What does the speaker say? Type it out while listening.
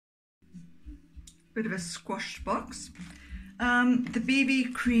bit of a squashed box. The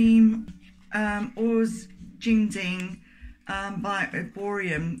BB Cream Oz Ginseng by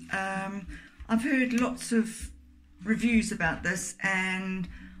Erborian. I've heard lots of reviews about this, and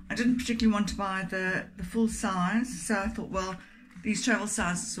I didn't particularly want to buy the full size, so I thought, well, these travel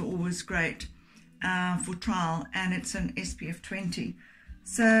sizes are always great for trial, and it's an SPF 20.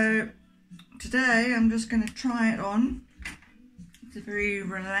 So today I'm just going to try it on. It's a very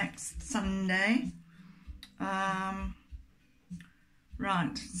relaxed Sunday.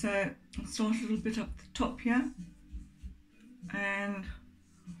 Right, so I'll start a little bit up the top here, and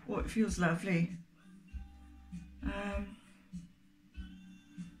oh, it feels lovely.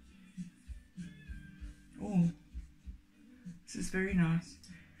 Oh, this is very nice.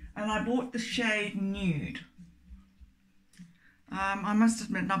 And I bought the shade Nude. I must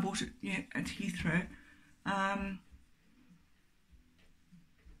admit, I bought it at Heathrow. I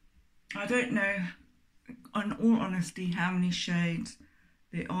don't know, in all honesty, how many shades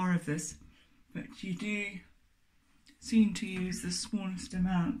there are of this, but you do seem to use the smallest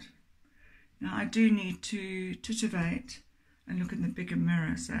amount. Now I do need to titivate and look in the bigger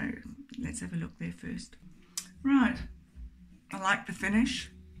mirror, so let's have a look there first. Right, I like the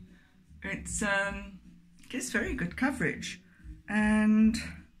finish. It's gets very good coverage, and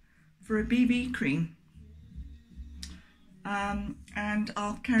for a BB cream. And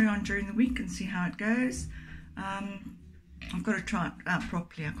I'll carry on during the week and see how it goes. I've got to try it out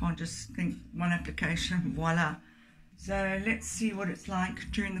properly. I can't just think one application, voila. So let's see what it's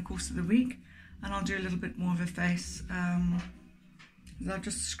like during the course of the week, and I'll do a little bit more of a face. I'll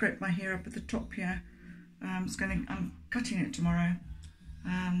just scrape my hair up at the top here. I'm cutting it tomorrow.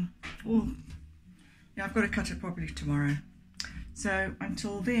 Yeah, I've got to cut it properly tomorrow. So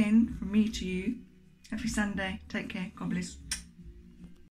until then, from me to you, happy Sunday. Take care. God bless.